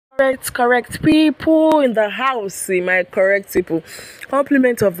Correct people in the house, my correct people.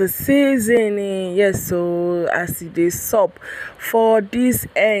 Compliment of the season, yes. So as they sup for this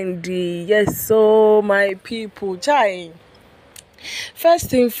end, yes. So my people, chai. First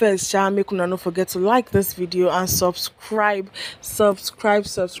thing first, make una no forget to like this video and subscribe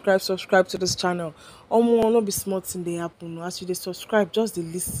to this channel. No be smart thing dey happen. As you dey subscribe, just dey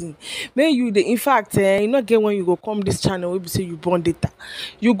listen. May you dey, in fact, you not get when you go come this channel, we be say you burn data.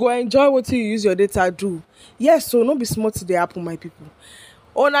 You go enjoy what you use your data do. Yes, so no be smart thing dey happen, my people.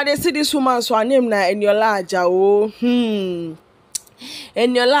 Oh, now they see this woman, so her name na Eniola Ajao.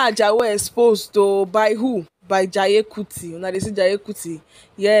 Eniola Ajao exposed to by who? By Jaye Kuti. Una dey see Jaye Kuti.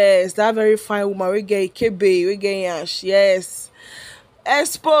 Yes, that very fine woman. We get Ikebe, we get Yash. Yes.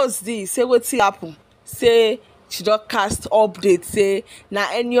 Expose this. Say wetin happen. Say she just cast update. Say na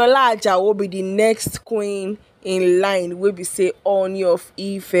Eniola Ajao be the next queen in line. We be say Ooni of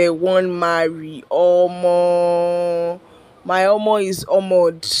Ife wan marry. Omo. My Omo is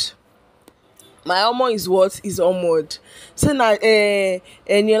Omod. My Omo is what? Is Omod. So now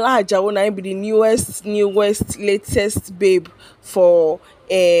Eniola Ajao na be the newest, latest babe for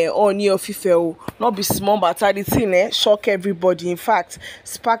Ooni of Ife. Not be small, but the thing shock everybody. In fact,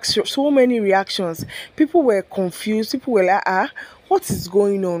 sparks so many reactions. People were confused. People were like, what is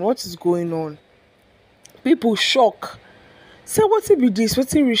going on? What is going on? People shock. Say what be this?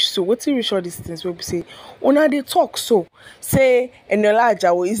 What reach so? What reach all these things? We say, una they talk so. Say Eniola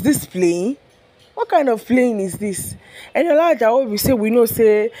Ajao, is this playing? What kind of playing is this? Eniola Ajao, we say we know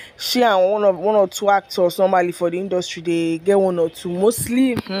say she and one or two actors normally for the industry they get one or two.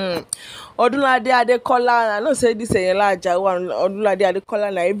 Mostly Odunlade Adekola. I know say this Eniola Ajao and Odunlade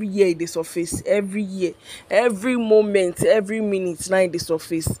Adekola na every year they surface. Every year, every moment, every minute now they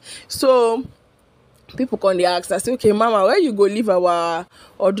surface. So people come dey ask, I say, okay, mama, where you go leave our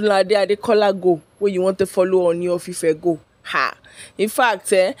Odunlade Adekola go? Where you want to follow Ooni of Ife go? Ha! In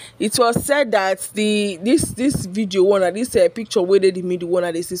fact, it was said that this video one, this picture where they the middle one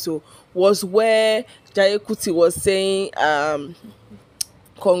they see so was where Jaye Kuti was saying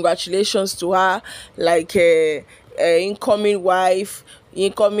congratulations to her, like incoming wife,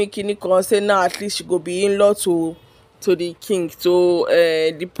 incoming kini, say now at least she go be in-law to the king, to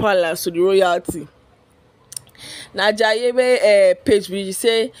the palace, to the royalty. Na Jaye page we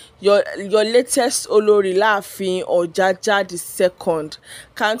say your latest Olori Laafin Ojaja the second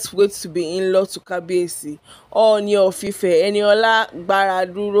can't wait to be in-law to Kabiyesi. Ooni of Ife, Eniola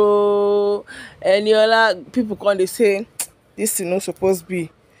Gbaraduro, Eniola. People come they say this is not supposed to be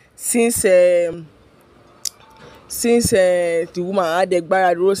since the woman had the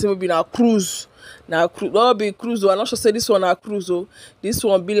Gbaraduro, say maybe na cruise. Now not be cruise. I'm not sure say this one a cruise. This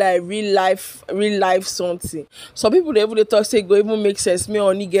one be like real life something. Some people they even talk say go even make sense. Me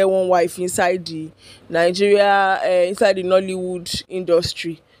only get one wife inside the Nigeria, inside the Nollywood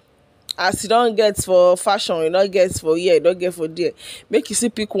industry. As you don't get for fashion, you don't get for here, you don't get for there. Make you see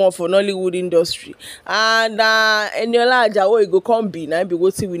pick one for Nollywood industry. And Eniola Ajao go come be now be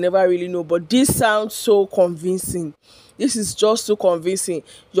what we never really know. But this sounds so convincing. This is just so convincing.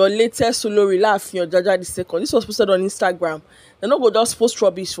 Your latest Olori Laafin Ojaja the second. This was posted on Instagram. They no go just post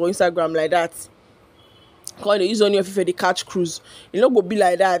rubbish for Instagram like that. Because they use Ooni of Ife the catch cruise. You no go be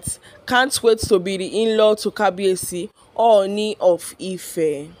like that. Can't wait to be the in-law to Kabiyesi. Ooni of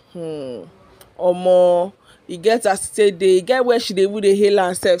Ife. Omo. You get as say they get where she dey even dey hail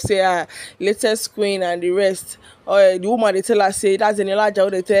herself, say latest queen and the rest. The woman they tell her say that's Eniola Ajao.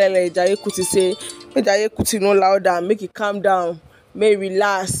 They tell Jaye Kuti say make Jaye Kuti no louder, make it calm down, may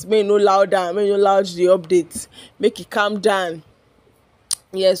relax, may no louder, may no loud the update, make it calm down.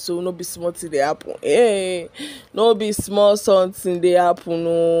 Yes, so no be small thing they happen. Hey, no be small something they happen.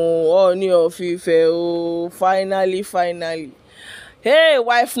 Oh, Ooni of Ife. Oh, finally. Hey,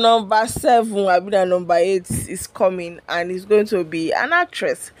 wife number 7, Abida number 8 is coming, and it's going to be an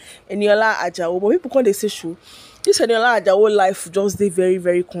actress, Eniola Ajao. But people come they say, "Sure, this Eniola Ajao life just they very,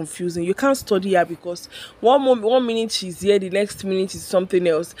 very confusing. You can't study her because one minute she's here, the next minute is something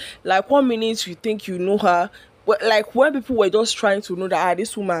else. Like 1 minute you think you know her, but like when people were just trying to know that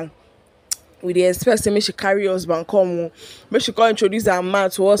this woman, we dey expect say make she carry husband come, make she come introduce her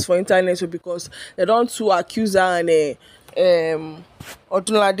man to us for internet, because they don't too accuse her and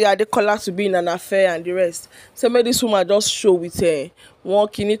Odunlade Adekola to be in an affair and the rest. So make this woman just show with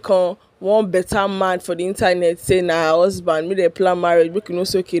one better man for the internet, say na her husband, make dem plan marriage, make you know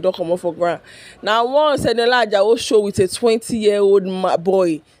say okay, don't come off for ground. Now once Eniola Ajao show with a 20-year-old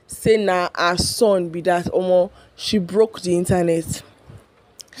boy, say na her son be that, she broke the internet.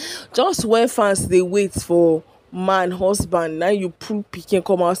 Just when fans they wait for man husband, now you pull pikin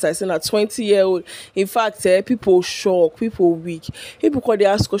come outside saying a 20-year-old. In fact, people shock, people weak, people call the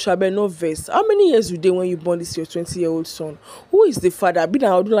ask question, no vex. How many years you dey when you born this your 20-year-old son? Who is the father? Be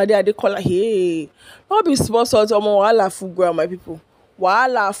na odunlade they call her. Hey, not be small salt wahala full ground, my people.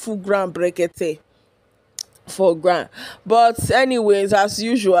 Wahala full ground brekete for ground. But anyways, as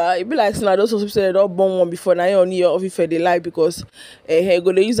usual, it be like those people say they don't born one before. Now you only of if they like because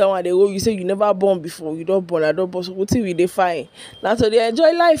go they use that one, they go, you say you never born before, you don't born, I don't born, so what we they fine now, so they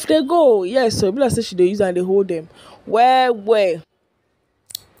enjoy life, they go. Yes, so it be like say she they use and they hold them where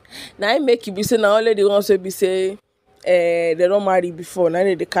now I make you be say now only the ones will be say they don't marry before, now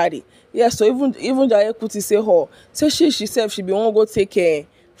they carry. Yes, so even Jaya Kuti say her, say she said she be one go take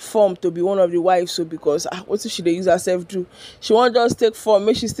form to be one of the wives, so because what if she dey use herself do, she won't just take form,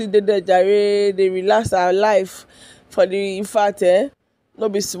 make she still dey there jare, they relax her life for the, in fact no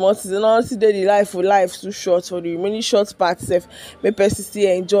be small things, and honestly the life too short for the remaining short part sef, make person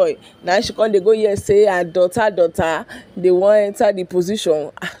still enjoy. Now she come dey go here say her daughter they wan enter the position,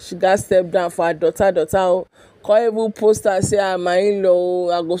 she gats step down for her daughter come even post and say I'm my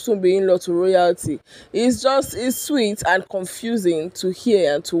in-law, I go soon be in-law to royalty. It's sweet and confusing to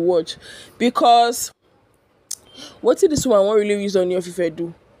hear and to watch, because what did this woman won't really use on your Ife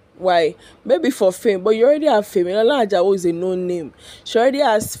do? Why? Maybe for fame, but you already have fame. Enola Ajawo is a known name. She already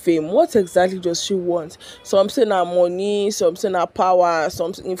has fame. What exactly does she want? Some say na money, some say na power,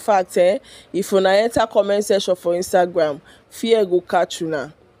 some, in fact, if you enter comment section for Instagram, fear go catch you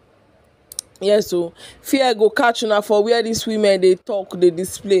now. Yes, so fear go catch una for where these women they talk, they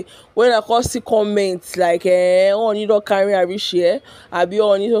display. When I call see comments like oh, you don't carry a rich here, I be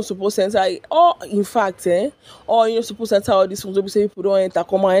on you don't suppose to enter. Oh, in fact, oh, you don't suppose to enter all these ones. We say people don't enter,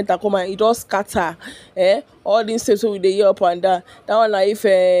 come on, it just scatter. All these things so we dey hear up and down. That one like if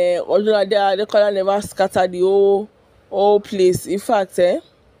original they call her never scatter the whole place. In fact,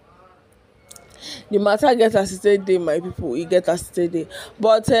 the matter get assisted day, my people, e get assisted day.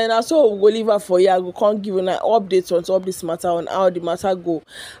 But na so we go leave her for here. I go come give una updates on top this matter, on how the matter go,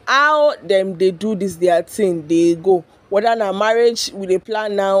 how them they do this their thing they go, whether na marriage we dey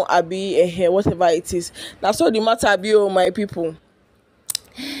plan now abi whatever it is. Na so the matter be, oh my people.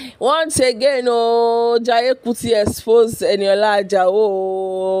 Once again, Jaya Kuti exposed Eniola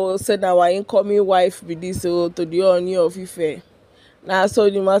Ajawo, said our incoming wife be this to the Ooni of Ife. Na so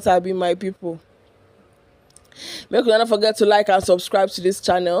the matter be, my people. Make sure you don't forget to like and subscribe to this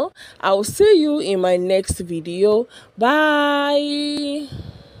channel. I will see you in my next video. Bye,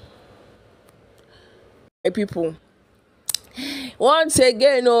 my people. Once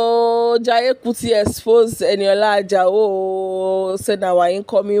again, Jaya Kuti exposed Eniola Ajawo, said our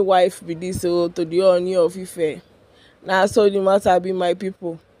incoming wife be this to the Ooni of Ife. Now so the matter be, my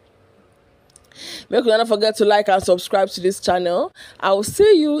people. Make sure you don't forget to like and subscribe to this channel. I will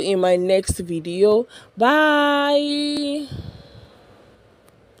see you in my next video. Bye.